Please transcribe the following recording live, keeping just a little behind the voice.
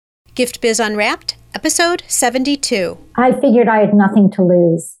Gift Biz Unwrapped, episode 72. I figured I had nothing to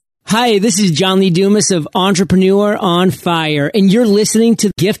lose. Hi, this is John Lee Dumas of Entrepreneur on Fire, and you're listening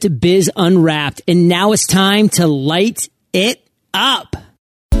to Gift Biz Unwrapped, and now it's time to light it up.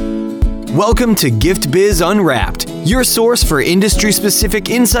 Welcome to Gift Biz Unwrapped, your source for industry-specific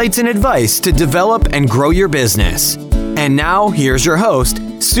insights and advice to develop and grow your business. And now, here's your host,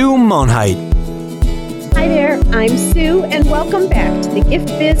 Sue Monheit. Hi there, I'm Sue, and welcome back to the Gift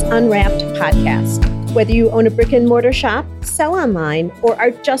Biz Unwrapped podcast. Whether you own a brick and mortar shop, sell online, or are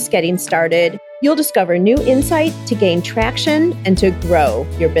just getting started, you'll discover new insight to gain traction and to grow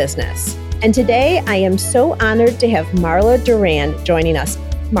your business. And today, I am so honored to have Marla Duran joining us.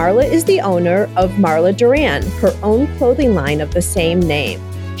 Marla is the owner of Marla Duran, her own clothing line of the same name.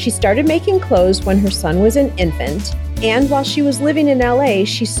 She started making clothes when her son was an infant, and while she was living in LA,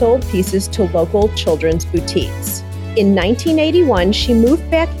 she sold pieces to local children's boutiques. In 1981, she moved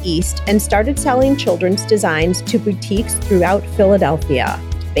back east and started selling children's designs to boutiques throughout Philadelphia.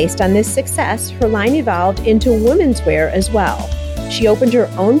 Based on this success, her line evolved into women's wear as well. She opened her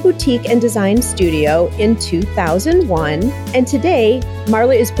own boutique and design studio in 2001, and today,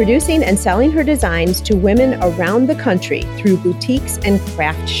 Marla is producing and selling her designs to women around the country through boutiques and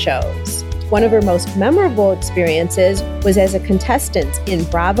craft shows. One of her most memorable experiences was as a contestant in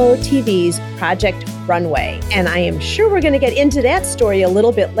Bravo TV's Project Runway, and I am sure we're going to get into that story a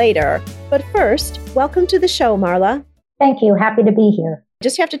little bit later. But first, welcome to the show, Marla. Thank you. Happy to be here.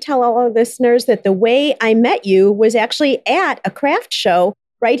 Just have to tell all our listeners that the way I met you was actually at a craft show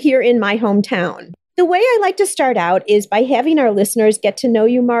right here in my hometown. The way I like to start out is by having our listeners get to know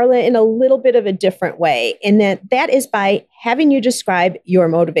you, Marla, in a little bit of a different way. And that is by having you describe your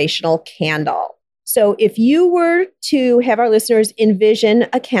motivational candle. So if you were to have our listeners envision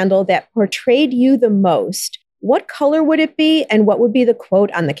a candle that portrayed you the most, what color would it be and what would be the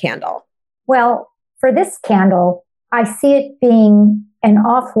quote on the candle? Well, for this candle, I see it being an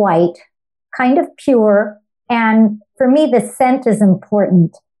off-white, kind of pure. And for me, the scent is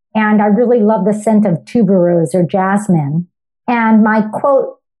important. And I really love the scent of tuberose or jasmine. And my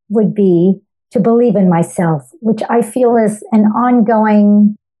quote would be to believe in myself, which I feel is an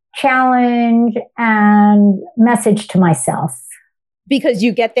ongoing challenge and message to myself. Because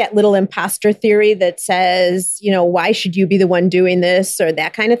you get that little imposter theory that says, why should you be the one doing this or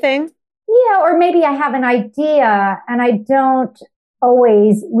that kind of thing? Yeah, or maybe I have an idea and I don't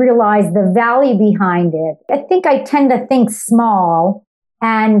always realize the value behind it. I think I tend to think small.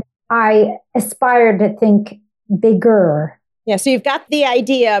 And I aspire to think bigger. Yeah, so you've got the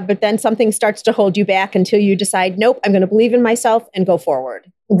idea, but then something starts to hold you back until you decide, nope, I'm going to believe in myself and go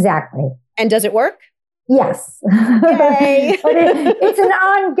forward. Exactly. And does it work? Yes. Yay. But it's an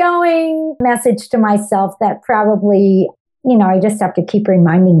ongoing message to myself that probably, I just have to keep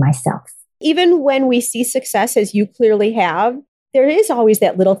reminding myself. Even when we see success, as you clearly have, there is always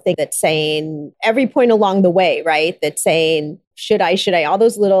that little thing that's saying every point along the way, right? That's saying, should I, all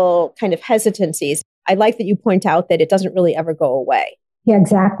those little kind of hesitancies. I like that you point out that it doesn't really ever go away. Yeah,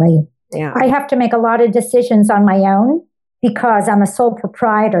 exactly. Yeah. I have to make a lot of decisions on my own because I'm a sole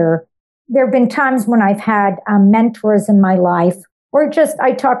proprietor. There have been times when I've had mentors in my life or just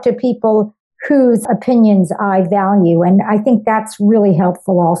I talk to people whose opinions I value. And I think that's really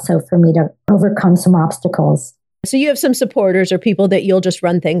helpful also for me to overcome some obstacles. So you have some supporters or people that you'll just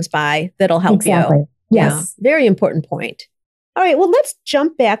run things by that'll help you. Exactly. Yes. Yeah, very important point. All right. Well, let's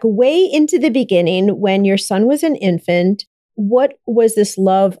jump back way into the beginning when your son was an infant. What was this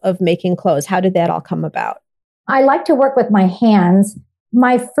love of making clothes? How did that all come about? I like to work with my hands.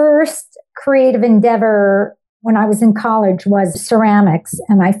 My first creative endeavor when I was in college was ceramics,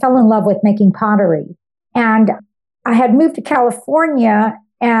 and I fell in love with making pottery. And I had moved to California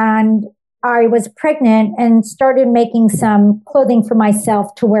and I was pregnant and started making some clothing for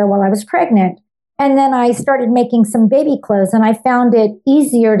myself to wear while I was pregnant. And then I started making some baby clothes and I found it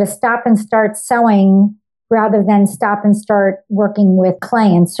easier to stop and start sewing rather than stop and start working with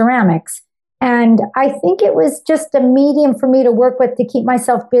clay and ceramics. And I think it was just a medium for me to work with to keep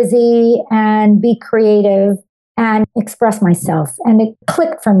myself busy and be creative and express myself. And it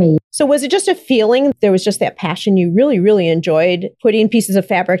clicked for me. So was it just a feeling? There was just that passion you really, really enjoyed putting pieces of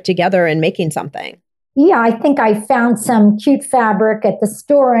fabric together and making something? Yeah, I think I found some cute fabric at the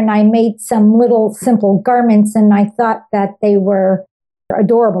store and I made some little simple garments and I thought that they were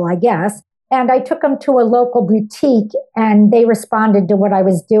adorable, I guess. And I took them to a local boutique and they responded to what I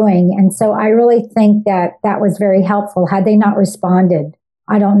was doing. And so I really think that that was very helpful. Had they not responded,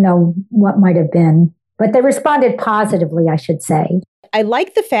 I don't know what might have been, but they responded positively, I should say. I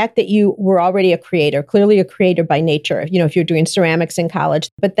like the fact that you were already a creator, clearly a creator by nature, if you're doing ceramics in college,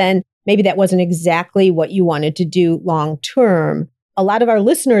 but then maybe that wasn't exactly what you wanted to do long term. A lot of our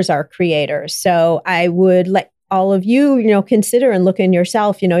listeners are creators. So I would let all of you, consider and look in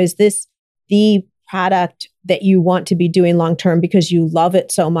yourself, is this the product that you want to be doing long term because you love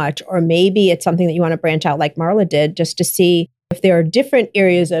it so much? Or maybe it's something that you want to branch out like Marla did, just to see if there are different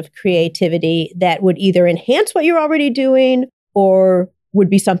areas of creativity that would either enhance what you're already doing or would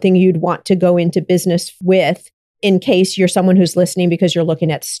be something you'd want to go into business with in case you're someone who's listening because you're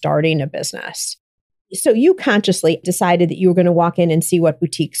looking at starting a business. So you consciously decided that you were going to walk in and see what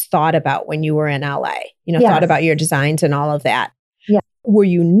boutiques thought about when you were in LA, Yes. thought about your designs and all of that. Yeah. Were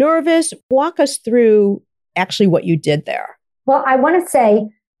you nervous? Walk us through actually what you did there. Well, I want to say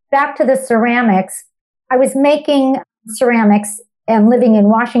back to the ceramics. I was making ceramics and living in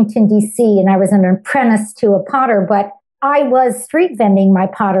Washington, D.C., and I was an apprentice to a potter, but I was street vending my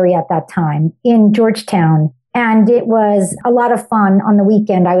pottery at that time in Georgetown. And it was a lot of fun. On the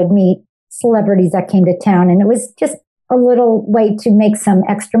weekend, I would meet celebrities that came to town, and it was just a little way to make some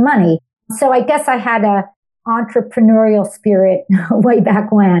extra money. So I guess I had a entrepreneurial spirit way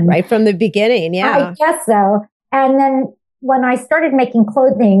back when. Right from the beginning, yeah. I guess so. And then when I started making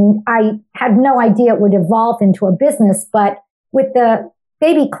clothing, I had no idea it would evolve into a business. But with the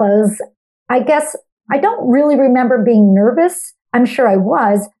baby clothes, I guess I don't really remember being nervous. I'm sure I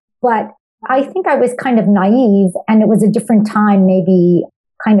was, but I think I was kind of naive, and it was a different time, maybe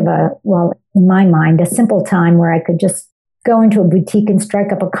kind of in my mind, a simple time where I could just go into a boutique and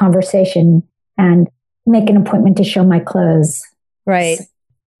strike up a conversation and make an appointment to show my clothes. Right.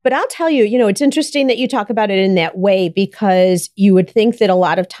 But I'll tell you, it's interesting that you talk about it in that way, because you would think that a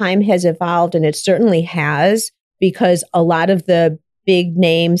lot of time has evolved, and it certainly has, because a lot of the big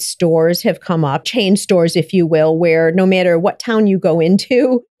name stores have come up, chain stores, if you will, where no matter what town you go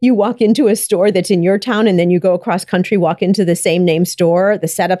into, you walk into a store that's in your town, and then you go across country, walk into the same name store. The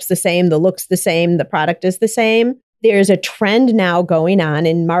setup's the same, the look's the same, the product is the same. There's a trend now going on,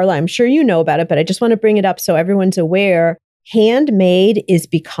 and Marla, I'm sure you know about it, but I just want to bring it up so everyone's aware. Handmade is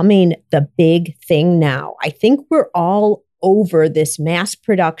becoming the big thing now. I think we're all over this mass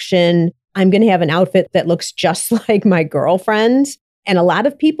production. I'm going to have an outfit that looks just like my girlfriend's. And a lot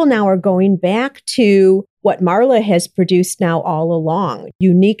of people now are going back to what Marla has produced now all along.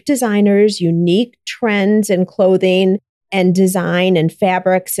 Unique designers, unique trends in clothing and design and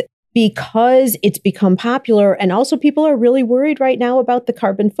fabrics, because it's become popular. And also people are really worried right now about the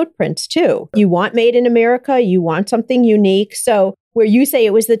carbon footprints too. You want made in America, you want something unique. So where you say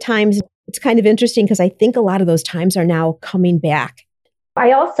it was the times, it's kind of interesting because I think a lot of those times are now coming back.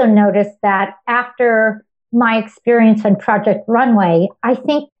 I also noticed that after my experience on Project Runway, I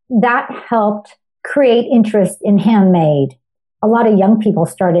think that helped create interest in handmade. A lot of young people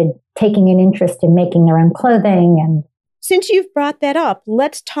started taking an interest in making their own clothing. And since you've brought that up,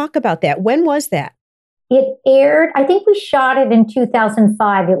 let's talk about that. When was that? It aired, I think we shot it in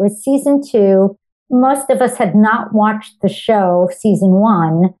 2005. It was season 2. Most of us had not watched the show, season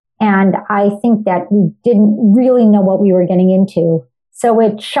 1. And I think that we didn't really know what we were getting into. So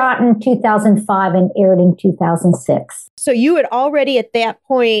it shot in 2005 and aired in 2006. So you had already at that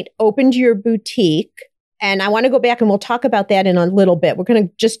point opened your boutique. And I want to go back and we'll talk about that in a little bit. We're going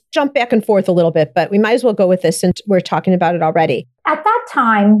to just jump back and forth a little bit, but we might as well go with this since we're talking about it already. At that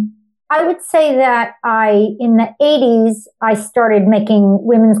time, I would say that in the 80s, I started making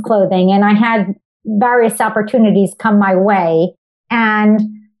women's clothing, and I had various opportunities come my way. And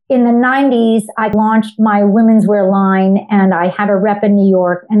in the 90s, I launched my women's wear line, and I had a rep in New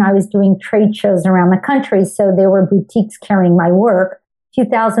York, and I was doing trade shows around the country. So there were boutiques carrying my work.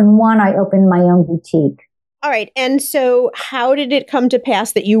 2001, I opened my own boutique. All right. And so how did it come to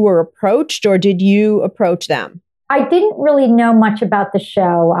pass that you were approached, or did you approach them? I didn't really know much about the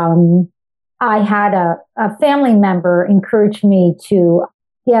show. I had a family member encourage me to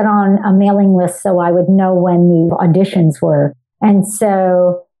get on a mailing list so I would know when the auditions were. And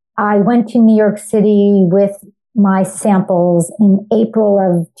so I went to New York City with my samples in April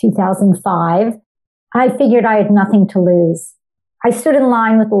of 2005. I figured I had nothing to lose. I stood in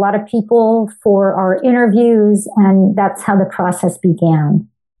line with a lot of people for our interviews, and that's how the process began.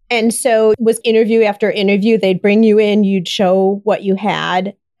 And so it was interview after interview. They'd bring you in, you'd show what you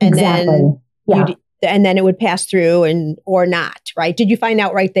had, and exactly. and then it would pass through or not, right? Did you find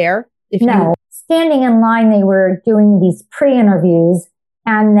out right there? No. Standing in line, they were doing these pre-interviews,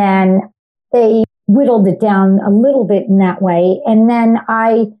 and then they whittled it down a little bit in that way. And then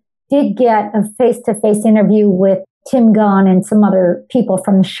I did get a face-to-face interview with Tim Gunn and some other people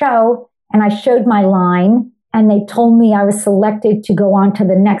from the show, and I showed my line, and they told me I was selected to go on to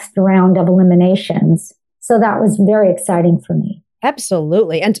the next round of eliminations. So that was very exciting for me.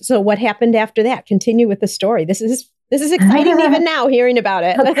 Absolutely. And so what happened after that? Continue with the story. This is exciting even now hearing about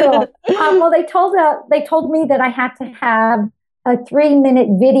it. Oh, cool. Well, they told me that I had to have a 3-minute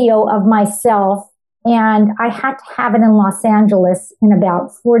video of myself, and I had to have it in Los Angeles in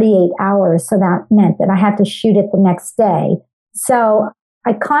about 48 hours. So that meant that I had to shoot it the next day. So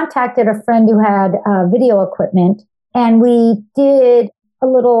I contacted a friend who had video equipment, and we did a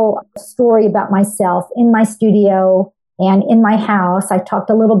little story about myself in my studio and in my house. I talked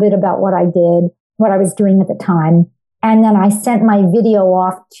a little bit about what I did, what I was doing at the time. And then I sent my video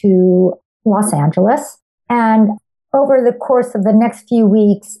off to Los Angeles. And over the course of the next few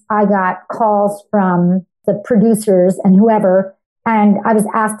weeks, I got calls from the producers and whoever. And I was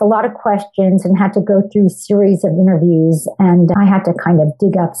asked a lot of questions and had to go through a series of interviews. And I had to kind of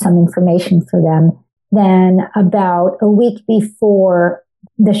dig up some information for them. Then about a week before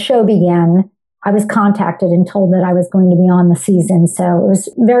the show began, I was contacted and told that I was going to be on the season. So it was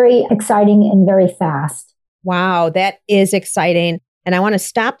very exciting and very fast. Wow, that is exciting. And I want to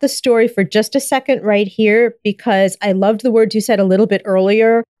stop the story for just a second right here, because I loved the words you said a little bit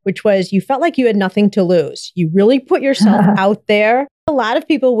earlier, which was you felt like you had nothing to lose. You really put yourself out there. A lot of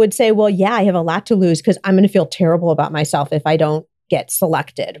people would say, well, yeah, I have a lot to lose because I'm going to feel terrible about myself if I don't get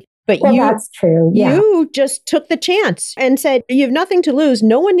selected. But that's true. Yeah. You just took the chance and said, you have nothing to lose.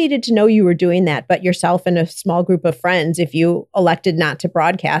 No one needed to know you were doing that, but yourself and a small group of friends, if you elected not to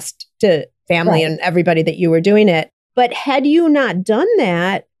broadcast to family and everybody that you were doing it. But had you not done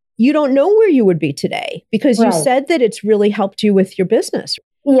that, you don't know where you would be today, because you said that it's really helped you with your business.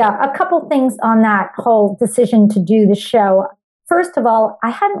 Yeah, a couple things on that whole decision to do the show. First of all, I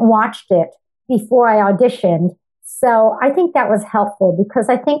hadn't watched it before I auditioned. So I think that was helpful, because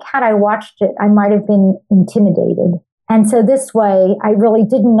I think had I watched it, I might have been intimidated. And so this way, I really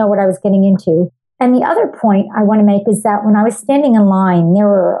didn't know what I was getting into. And the other point I want to make is that when I was standing in line, there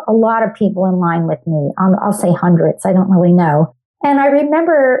were a lot of people in line with me. I'll say hundreds. I don't really know. And I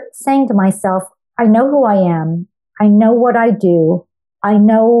remember saying to myself, I know who I am. I know what I do. I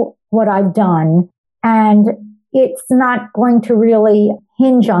know what I've done. And it's not going to really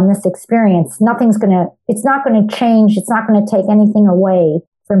hinge on this experience. It's not going to change. It's not going to take anything away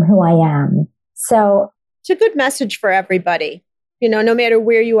from who I am. So it's a good message for everybody. You know, no matter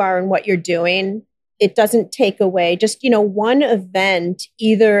where you are and what you're doing, it doesn't take away just, one event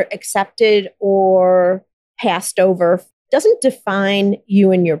either accepted or passed over doesn't define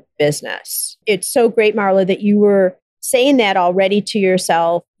you and your business. It's so great, Marla, that you were saying that already to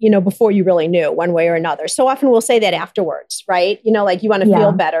yourself, before you really knew one way or another. So often we'll say that afterwards, right? Like you want to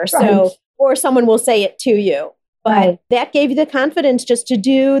feel better. Right. So, or someone will say it to you. But that gave you the confidence just to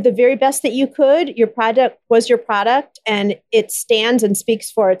do the very best that you could. Your product was your product, and it stands and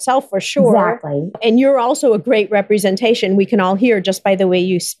speaks for itself for sure. Exactly. And you're also a great representation. We can all hear just by the way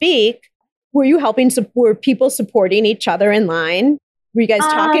you speak. Were you were people supporting each other in line? Were you guys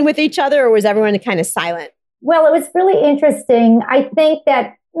talking with each other, or was everyone kind of silent? Well, it was really interesting. I think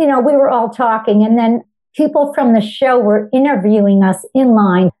that, we were all talking, and then people from the show were interviewing us in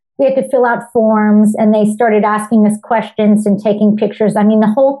line. We had to fill out forms, and they started asking us questions and taking pictures. I mean, the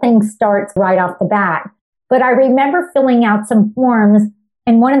whole thing starts right off the bat. But I remember filling out some forms,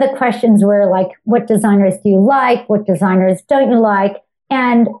 and one of the questions were like, what designers do you like? What designers don't you like?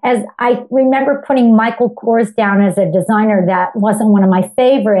 And as I remember putting Michael Kors down as a designer that wasn't one of my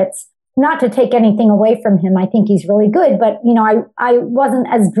favorites, not to take anything away from him. I think he's really good, but I wasn't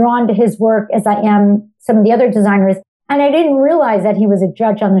as drawn to his work as I am some of the other designers. And I didn't realize that he was a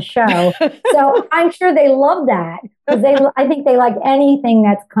judge on the show. So I'm sure they love that, because I think they like anything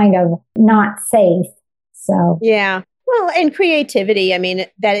that's kind of not safe. So yeah. Well, and creativity, I mean,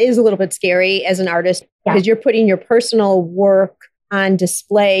 that is a little bit scary as an artist, because you're putting your personal work on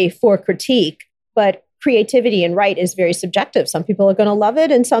display for critique. But creativity and right is very subjective. Some people are going to love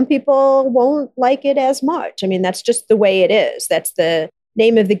it and some people won't like it as much. I mean, that's just the way it is. That's the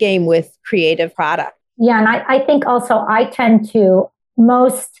name of the game with creative product. Yeah. And I think also I tend to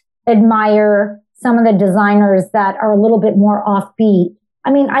most admire some of the designers that are a little bit more offbeat.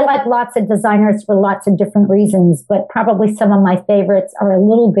 I mean, I like lots of designers for lots of different reasons, but probably some of my favorites are a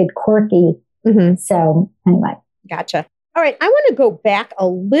little bit quirky. Mm-hmm. So anyway. Gotcha. All right. I want to go back a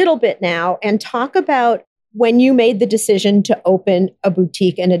little bit now and talk about when you made the decision to open a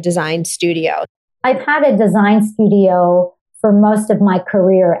boutique and a design studio. I've had a design studio for most of my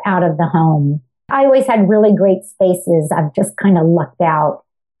career out of the home. I always had really great spaces. I've just kind of lucked out.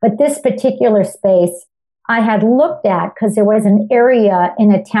 But this particular space, I had looked at, because there was an area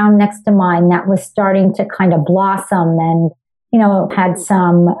in a town next to mine that was starting to kind of blossom and, had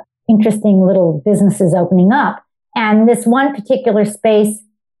some interesting little businesses opening up. And this one particular space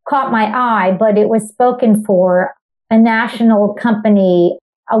caught my eye, but it was spoken for a national company,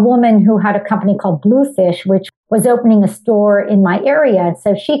 a woman who had a company called Bluefish, which was opening a store in my area. And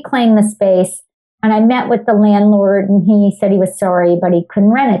so she claimed the space, and I met with the landlord, and he said he was sorry, but he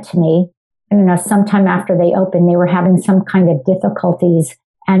couldn't rent it to me. And, sometime after they opened, they were having some kind of difficulties,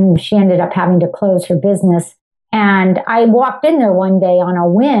 and she ended up having to close her business. And I walked in there one day on a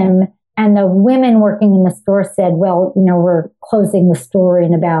whim, and the women working in the store said, well, we're closing the store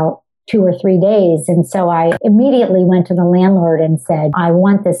in about 2 or 3 days. And so I immediately went to the landlord and said, I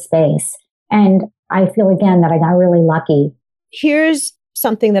want this space. And I feel again that I got really lucky. Here's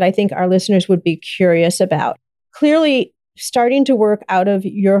something that I think our listeners would be curious about. Clearly, starting to work out of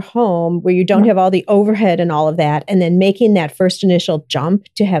your home where you don't have all the overhead and all of that, and then making that first initial jump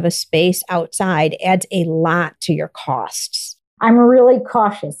to have a space outside adds a lot to your costs. I'm really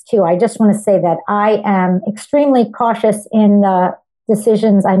cautious too. I just want to say that I am extremely cautious in the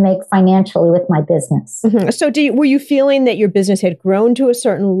decisions I make financially with my business. Mm-hmm. So were you feeling that your business had grown to a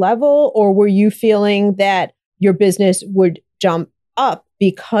certain level, or were you feeling that your business would jump up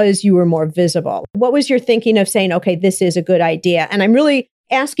because you were more visible? What was your thinking of saying, okay, this is a good idea? And I'm really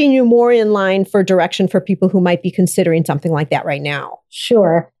asking you more in line for direction for people who might be considering something like that right now.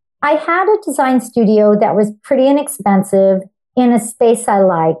 Sure. I had a design studio that was pretty inexpensive in a space I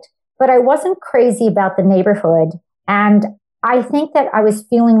liked, but I wasn't crazy about the neighborhood. And I think that I was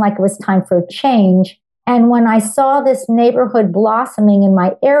feeling like it was time for a change. And when I saw this neighborhood blossoming in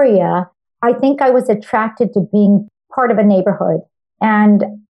my area, I think I was attracted to being part of a neighborhood. And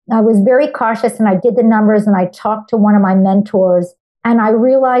I was very cautious, and I did the numbers, and I talked to one of my mentors, and I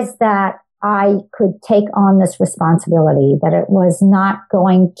realized that I could take on this responsibility, that it was not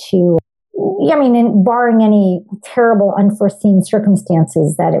going to, barring any terrible unforeseen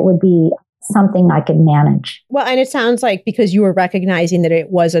circumstances, that it would be something I could manage. Well, and it sounds like because you were recognizing that it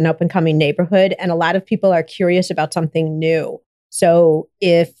was an up and coming neighborhood, and a lot of people are curious about something new. So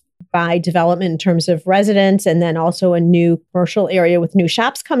if by development in terms of residents and then also a new commercial area with new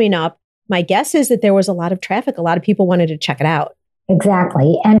shops coming up, my guess is that there was a lot of traffic. A lot of people wanted to check it out.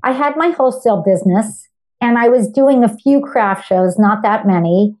 Exactly. And I had my wholesale business, and I was doing a few craft shows, not that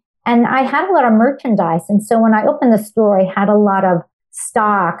many. And I had a lot of merchandise. And so when I opened the store, I had a lot of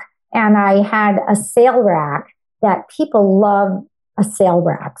stock, and I had a sale rack that people love a sale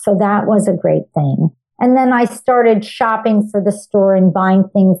rack. So that was a great thing. And then I started shopping for the store and buying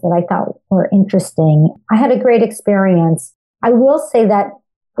things that I thought were interesting. I had a great experience. I will say that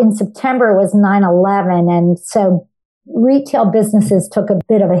in September was 9/11. And so retail businesses took a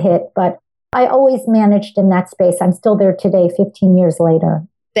bit of a hit, but I always managed in that space. I'm still there today, 15 years later.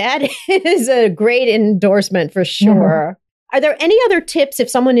 That is a great endorsement for sure. Yeah. Are there any other tips if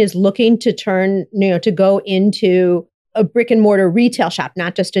someone is looking to turn, to go into a brick and mortar retail shop,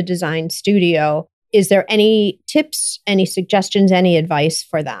 not just a design studio? Is there any tips, any suggestions, any advice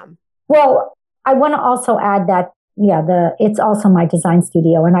for them? Well, I want to also add that, it's also my design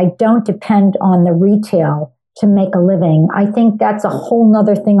studio, and I don't depend on the retail to make a living. I think that's a whole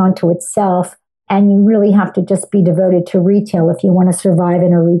nother thing unto itself. And you really have to just be devoted to retail if you want to survive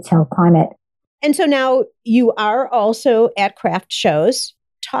in a retail climate. And so now you are also at craft shows.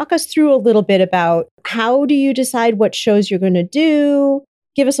 Talk us through a little bit about how do you decide what shows you're going to do?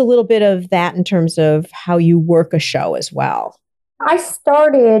 Give us a little bit of that in terms of how you work a show as well. I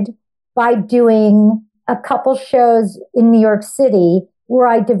started by doing a couple shows in New York City where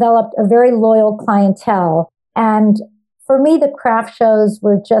I developed a very loyal clientele. And for me, the craft shows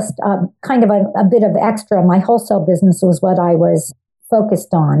were just kind of a bit of extra. My wholesale business was what I was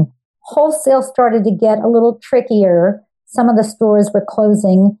focused on. Wholesale started to get a little trickier. Some of the stores were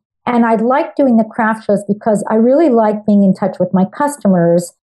closing. And I liked doing the craft shows because I really like being in touch with my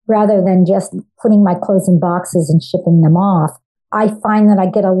customers rather than just putting my clothes in boxes and shipping them off. I find that I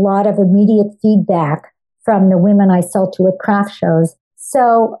get a lot of immediate feedback from the women I sell to at craft shows.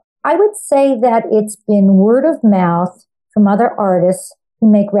 So I would say that it's been word of mouth from other artists who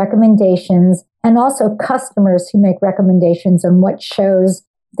make recommendations, and also customers who make recommendations on what shows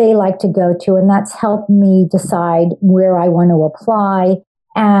they like to go to. And that's helped me decide where I want to apply.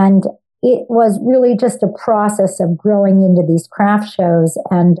 And it was really just a process of growing into these craft shows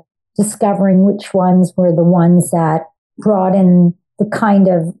and discovering which ones were the ones that brought in the kind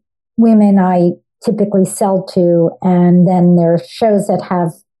of women I typically sell to. And then there are shows that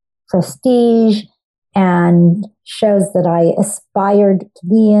have prestige and shows that I aspired to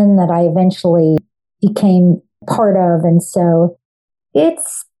be in that I eventually became part of. And so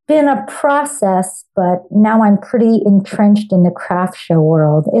it's been a process, but now I'm pretty entrenched in the craft show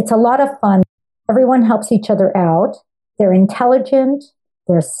world. It's a lot of fun. Everyone helps each other out. They're intelligent,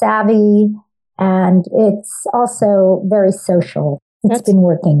 they're savvy, and it's also very social. It's been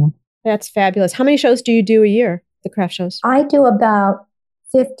working. That's fabulous. How many shows do you do a year, the craft shows? I do about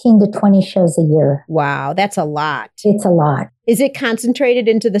 15 to 20 shows a year. Wow, that's a lot. It's a lot. Is it concentrated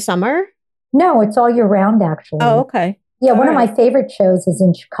into the summer? No, it's all year round, actually. Oh, okay. Yeah, one of my favorite shows is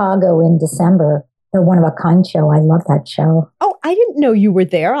in Chicago in December, the One of a Kind show. I love that show. Oh, I didn't know you were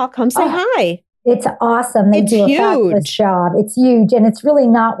there. I'll come say hi. It's awesome. They do a fabulous job. It's huge, and it's really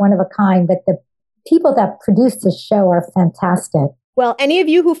not one of a kind, but the people that produce the show are fantastic. Well, any of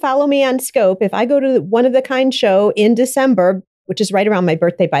you who follow me on Scope, if I go to the One of the Kind show in December, which is right around my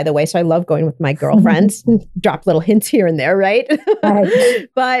birthday, by the way, so I love going with my girlfriends, drop little hints here and there, right? Right.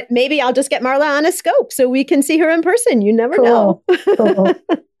 But maybe I'll just get Marla on a Scope so we can see her in person. You never know. Cool.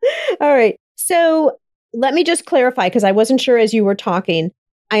 All right. So let me just clarify, because I wasn't sure as you were talking.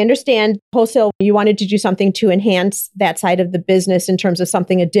 I understand wholesale, you wanted to do something to enhance that side of the business in terms of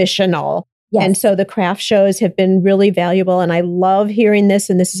something additional. Yes. And so the craft shows have been really valuable. And I love hearing this.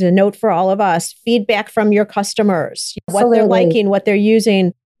 And this is a note for all of us. Feedback from your customers, Absolutely. What they're liking, what they're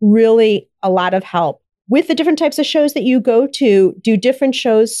using, really a lot of help. With the different types of shows that you go to, do different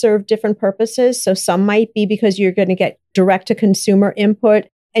shows serve different purposes? So some might be because you're going to get direct to consumer input.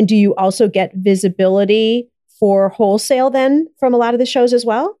 And do you also get visibility for wholesale then from a lot of the shows as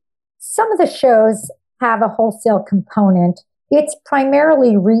well? Some of the shows have a wholesale component. It's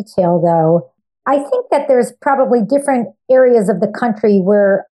primarily retail, though. I think that there's probably different areas of the country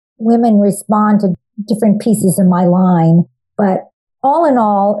where women respond to different pieces in my line. But all in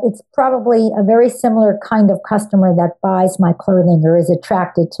all, it's probably a very similar kind of customer that buys my clothing or is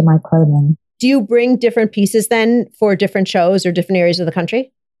attracted to my clothing. Do you bring different pieces then for different shows or different areas of the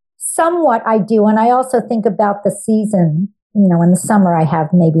country? Somewhat I do. And I also think about the season. You know, in the summer, I have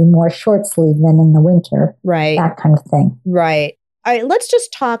maybe more short sleeve than in the winter. Right. That kind of thing. Right. All right. Let's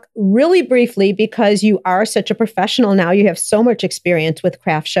just talk really briefly, because you are such a professional now. You have so much experience with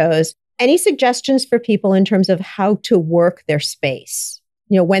craft shows. Any suggestions for people in terms of how to work their space,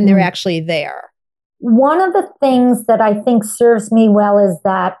 when they're actually there? One of the things that I think serves me well is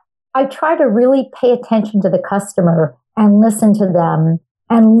that I try to really pay attention to the customer and listen to them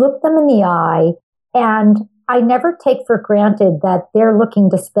and look them in the eye. And I never take for granted that they're looking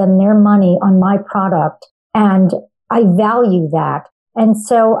to spend their money on my product, and I value that. And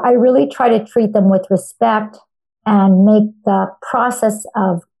so I really try to treat them with respect and make the process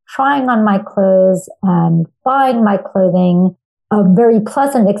of trying on my clothes and buying my clothing a very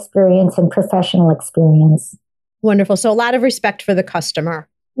pleasant experience and professional experience. Wonderful. So a lot of respect for the customer.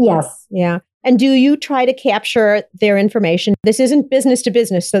 Yes. Yeah. And do you try to capture their information? This isn't business to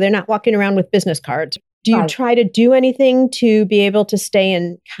business, so they're not walking around with business cards. Do you try to do anything to be able to stay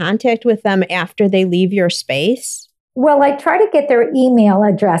in contact with them after they leave your space? Well, I try to get their email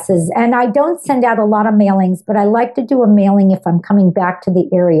addresses, and I don't send out a lot of mailings, but I like to do a mailing if I'm coming back to the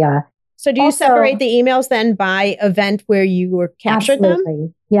area. So do you separate the emails then by event where you were captured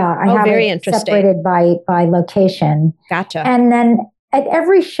them? Yeah, I have very it interesting. Separated by location. Gotcha. And then at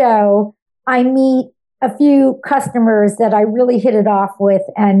every show, I meet a few customers that I really hit it off with,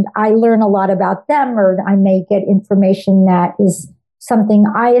 and I learn a lot about them, or I may get information that is something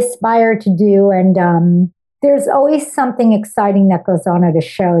I aspire to do. And there's always something exciting that goes on at a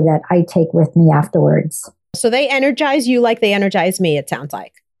show that I take with me afterwards. So they energize you like they energize me, it sounds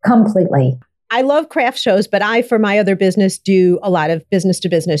like. Completely. I love craft shows, but I, for my other business, do a lot of business to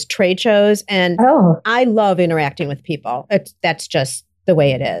business trade shows. And I love interacting with people. That's just the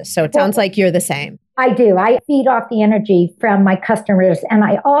way it is. So it sounds like you're the same. I do. I feed off the energy from my customers. And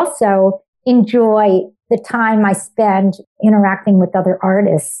I also enjoy the time I spend interacting with other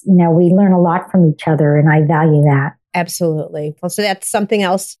artists. We learn a lot from each other, and I value that. Absolutely. Well, so that's something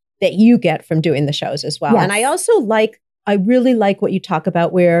else that you get from doing the shows as well. Yes. And I really like what you talk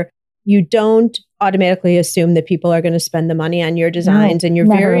about, where you don't automatically assume that people are going to spend the money on your designs, and you're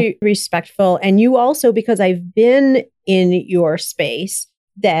very respectful. And you also, because I've been in your space,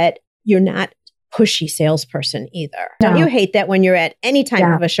 that you're not pushy salesperson either. No. Don't you hate that when you're at any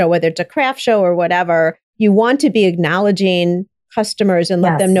type of a show, whether it's a craft show or whatever, you want to be acknowledging customers and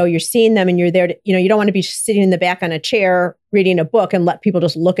let them know you're seeing them and you're there to, you don't want to be sitting in the back on a chair reading a book and let people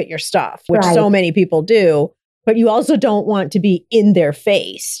just look at your stuff, which so many people do. But you also don't want to be in their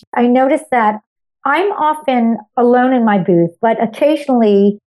face. I notice that I'm often alone in my booth, but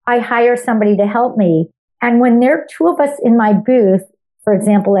occasionally I hire somebody to help me. And when there are two of us in my booth, for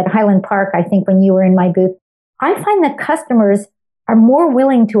example, at Highland Park, I think when you were in my booth, I find that customers are more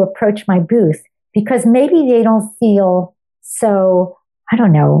willing to approach my booth because maybe they don't feel so, I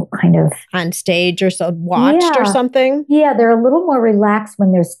don't know, kind of on stage or so watched or something. Yeah, they're a little more relaxed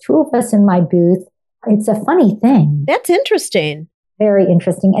when there's two of us in my booth. It's a funny thing. That's interesting. Very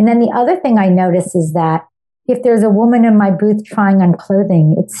interesting. And then the other thing I notice is that if there's a woman in my booth trying on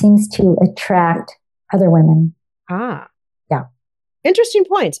clothing, it seems to attract other women. Ah. Yeah. Interesting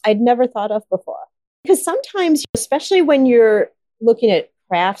points I'd never thought of before. Because sometimes, especially when you're looking at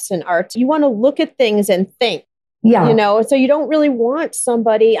crafts and art, you want to look at things and think. Yeah. You know, so you don't really want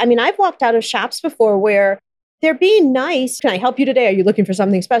somebody. I mean, I've walked out of shops before where they're being nice. Can I help you today? Are you looking for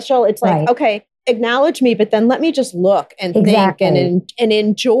something special? It's like, okay, acknowledge me, but then let me just look and think and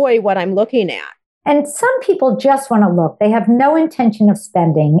enjoy what I'm looking at. And some people just want to look. They have no intention of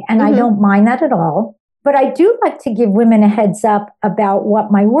spending. And I don't mind that at all. But I do like to give women a heads up about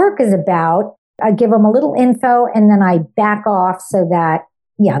what my work is about. I give them a little info and then I back off so that,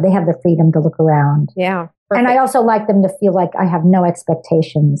 they have the freedom to look around. Yeah. Perfect. And I also like them to feel like I have no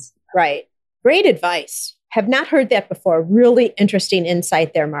expectations. Right. Great advice. Have not heard that before. Really interesting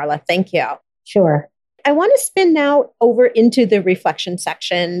insight there, Marla. Thank you. Sure. I want to spin now over into the reflection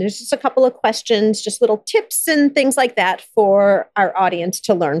section. There's just a couple of questions, just little tips and things like that for our audience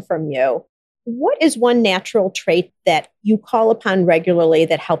to learn from you. What is one natural trait that you call upon regularly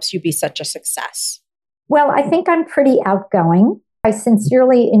that helps you be such a success? Well, I think I'm pretty outgoing. I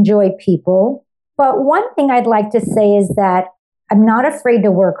sincerely enjoy people. But one thing I'd like to say is that I'm not afraid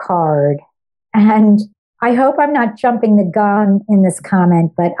to work hard. And I hope I'm not jumping the gun in this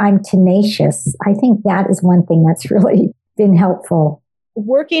comment, but I'm tenacious. I think that is one thing that's really been helpful.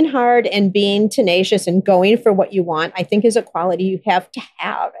 Working hard and being tenacious and going for what you want, I think is a quality you have to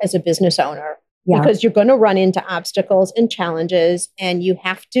have as a business owner. Because you're going to run into obstacles and challenges, and you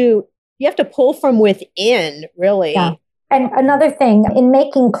have to pull from within, really. Yeah. And another thing, in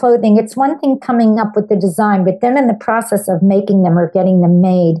making clothing, it's one thing coming up with the design, but then in the process of making them or getting them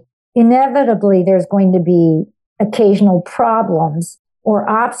made, inevitably there's going to be occasional problems or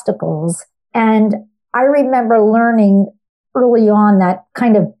obstacles. And I remember learning early on that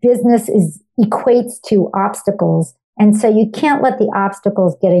kind of business equates to obstacles. And so you can't let the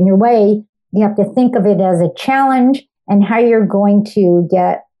obstacles get in your way. You have to think of it as a challenge and how you're going to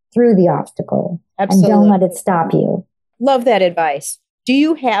get through the obstacle. Absolutely. And don't let it stop you. Love that advice. Do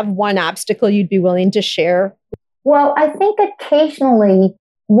you have one obstacle you'd be willing to share? Well, I think occasionally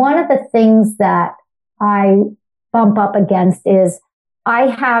one of the things that I bump up against is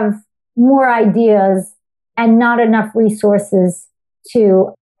I have more ideas and not enough resources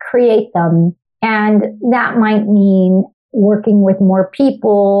to create them. And that might mean working with more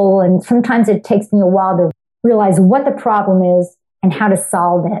people. And sometimes it takes me a while to realize what the problem is and how to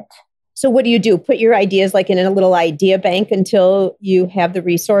solve it. So what do? Put your ideas like in a little idea bank until you have the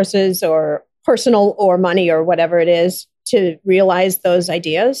resources or personal or money or whatever it is to realize those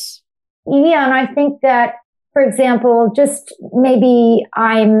ideas? Yeah. And I think that, for example, just maybe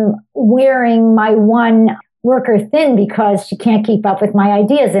I'm wearing my one worker thin because she can't keep up with my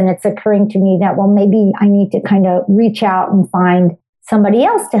ideas. And it's occurring to me that, well, maybe I need to kind of reach out and find somebody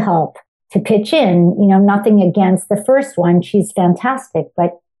else to help, to pitch in. Nothing against the first one. She's fantastic,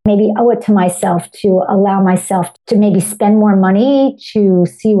 but maybe owe it to myself to allow myself to maybe spend more money to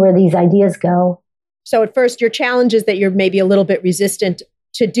see where these ideas go. So at first, your challenge is that you're maybe a little bit resistant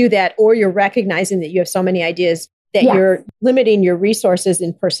to do that, or you're recognizing that you have so many ideas that you're limiting your resources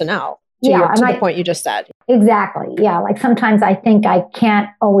in personnel to the point you just said. Exactly. Yeah. Like sometimes I think I can't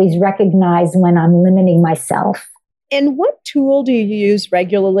always recognize when I'm limiting myself. And what tool do you use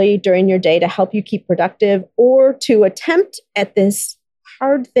regularly during your day to help you keep productive or to attempt at this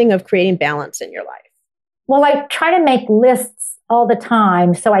hard thing of creating balance in your life? Well, I try to make lists all the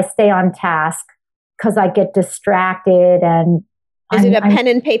time so I stay on task because I get distracted. And is it a pen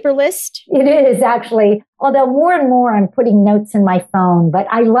and paper list? It is actually, although more and more I'm putting notes in my phone, but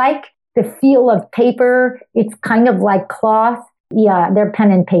I like the feel of paper. It's kind of like cloth. Yeah, they're pen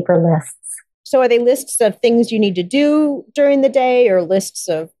and paper lists. So are they lists of things you need to do during the day or lists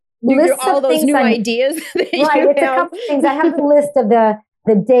of all those new ideas that you have? It's a couple of things. I have a list of the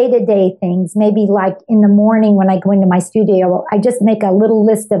day-to-day things. Maybe like in the morning when I go into my studio, I just make a little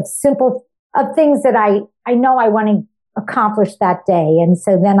list of of things that I know I want to accomplish that day. And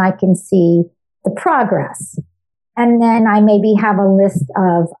so then I can see the progress. And then I maybe have a list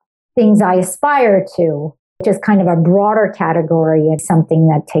of things I aspire to, which is kind of a broader category of something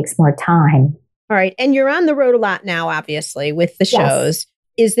that takes more time. All right. And you're on the road a lot now, obviously, with the shows.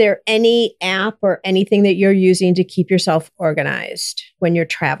 Is there any app or anything that you're using to keep yourself organized? when you're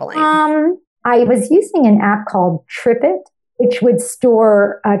traveling? I was using an app called TripIt, which would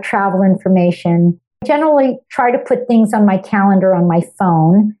store travel information. I generally try to put things on my calendar on my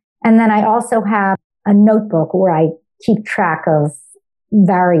phone. And then I also have a notebook where I keep track of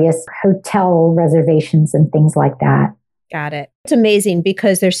various hotel reservations and things like that. Got it. It's amazing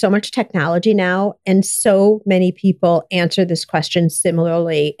because there's so much technology now, and so many people answer this question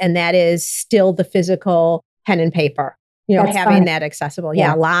similarly, and that is still the physical pen and paper, That's having funny. that accessible.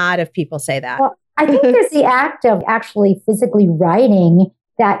 Yeah, a lot of people say that. Well, I think there's the act of actually physically writing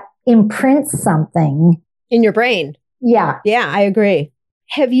that imprints something. In your brain. Yeah. Yeah, I agree.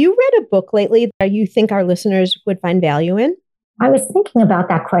 Have you read a book lately that you think our listeners would find value in? I was thinking about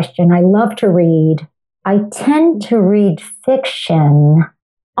that question. I love to read. I tend to read fiction.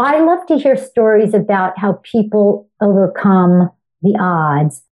 I love to hear stories about how people overcome the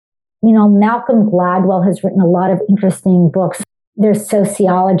odds. Malcolm Gladwell has written a lot of interesting books. There's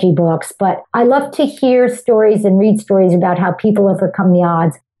sociology books, but I love to hear stories and read stories about how people overcome the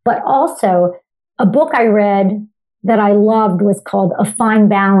odds. But also, a book I read that I loved was called A Fine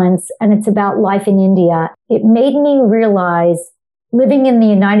Balance, and it's about life in India. It made me realize living in the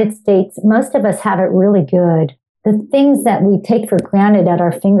United States, most of us have it really good. The things that we take for granted at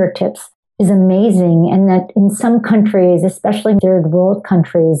our fingertips is amazing. And that in some countries, especially third world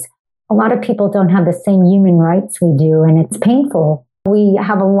countries, a lot of people don't have the same human rights we do, and it's painful. We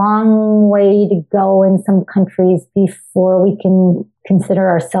have a long way to go in some countries before we can consider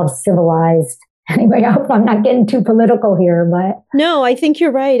ourselves civilized. Anyway, I hope I'm not getting too political here, but... No, I think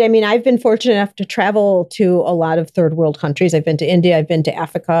you're right. I mean, I've been fortunate enough to travel to a lot of third world countries. I've been to India, I've been to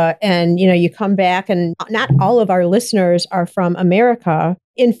Africa, and, you come back and not all of our listeners are from America.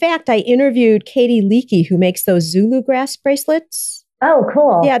 In fact, I interviewed Katie Leakey, who makes those Zulu grass bracelets. Oh,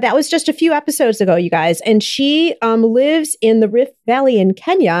 cool. Yeah, that was just a few episodes ago, you guys. And she lives in the Rift Valley in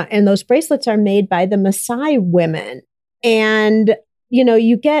Kenya, and those bracelets are made by the Maasai women. And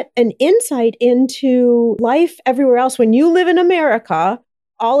you get an insight into life everywhere else. When you live in America,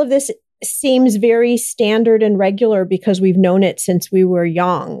 all of this seems very standard and regular because we've known it since we were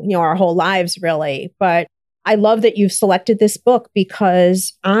young, our whole lives, really. But I love that you've selected this book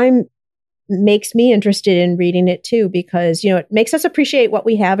because makes me interested in reading it too, because, it makes us appreciate what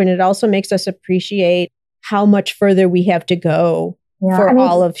we have. And it also makes us appreciate how much further we have to go. Yeah,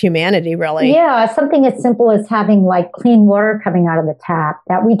 all of humanity, really. Yeah, something as simple as having clean water coming out of the tap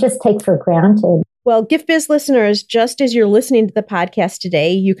that we just take for granted. Well, Gift Biz listeners, just as you're listening to the podcast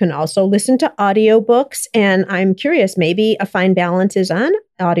today, you can also listen to audiobooks. And I'm curious, maybe A Fine Balance is on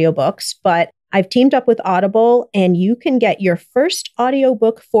audiobooks, but I've teamed up with Audible, and you can get your first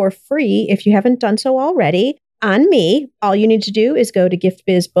audiobook for free if you haven't done so already. On me, all you need to do is go to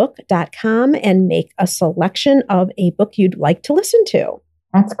giftbizbook.com and make a selection of a book you'd like to listen to.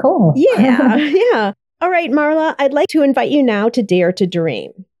 That's cool. Yeah, yeah. All right, Marla, I'd like to invite you now to Dare to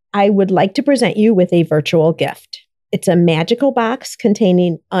Dream. I would like to present you with a virtual gift. It's a magical box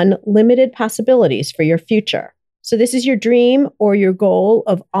containing unlimited possibilities for your future. So this is your dream or your goal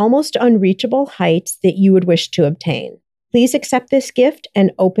of almost unreachable heights that you would wish to obtain. Please accept this gift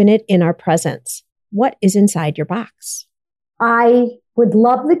and open it in our presence. What is inside your box? I would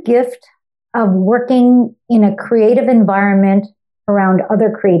love the gift of working in a creative environment around other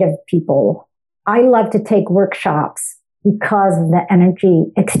creative people. I love to take workshops because of the energy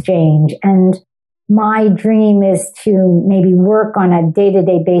exchange. And my dream is to maybe work on a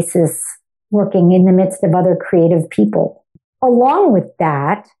day-to-day basis, working in the midst of other creative people. Along with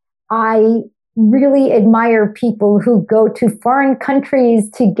that, I really admire people who go to foreign countries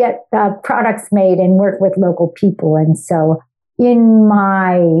to get products made and work with local people. And so in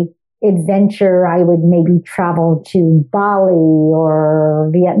my adventure, I would maybe travel to Bali or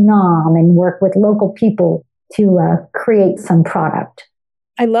Vietnam and work with local people to create some product.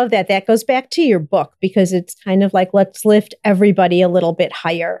 I love that. That goes back to your book because it's kind of like, let's lift everybody a little bit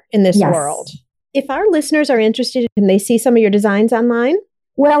higher in this world. If our listeners are interested, can they see some of your designs online?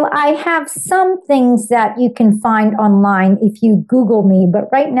 Well, I have some things that you can find online if you Google me, but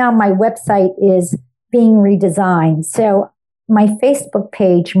right now my website is being redesigned. So my Facebook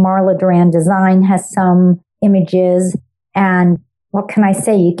page, Marla Duran Design, has some images. And what can I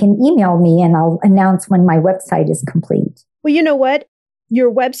say? You can email me and I'll announce when my website is complete. Well, you know what? Your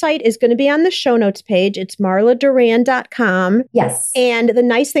website is going to be on the show notes page. It's marladuran.com. Yes. And the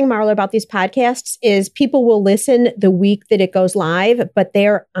nice thing, Marla, about these podcasts is people will listen the week that it goes live, but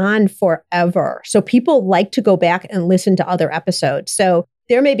they're on forever. So people like to go back and listen to other episodes. So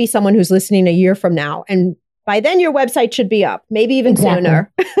there may be someone who's listening a year from now, and by then your website should be up, maybe even sooner.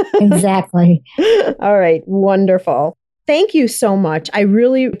 Exactly. All right. Wonderful. thank you so much. I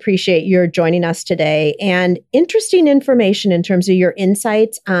really appreciate your joining us today and interesting information in terms of your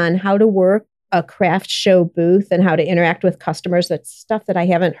insights on how to work a craft show booth and how to interact with customers. That's stuff that I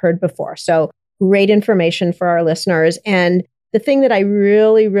haven't heard before. So great information for our listeners. And the thing that I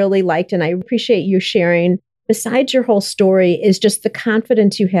really, really liked, and I appreciate you sharing, besides your whole story, is just the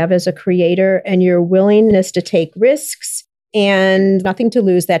confidence you have as a creator and your willingness to take risks and nothing to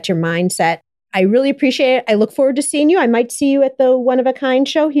lose. That's your mindset. I really appreciate it. I look forward to seeing you. I might see you at the One of a Kind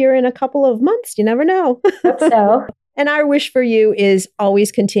show here in a couple of months. You never know. Hope so. And our wish for you is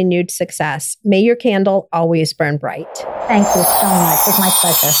always continued success. May your candle always burn bright. Thank you so much. It's my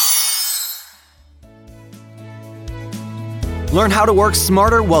pleasure. Learn how to work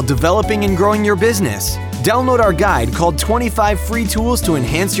smarter while developing and growing your business. Download our guide called 25 Free Tools to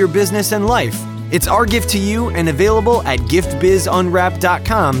Enhance Your Business and Life. It's our gift to you and available at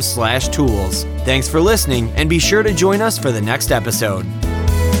giftbizunwrapped.com/tools. Thanks for listening, and be sure to join us for the next episode.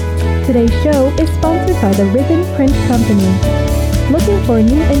 Today's show is sponsored by the Ribbon Print Company. Looking for a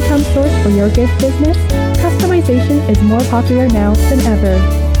new income source for your gift business? Customization is more popular now than ever.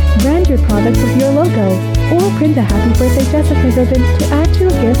 Brand your product with your logo, or print a Happy Birthday Jessica ribbon to add to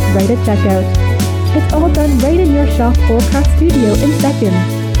your gift right at checkout. It's all done right in your shop or craft studio in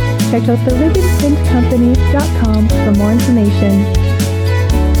seconds. Check out theribbonprintcompany.com for more information.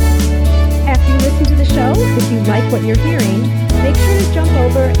 After you listen to the show, if you like what you're hearing, make sure to jump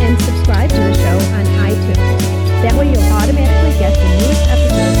over and subscribe to the show on iTunes. That way you'll automatically get the newest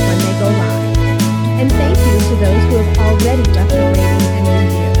episodes when they go live.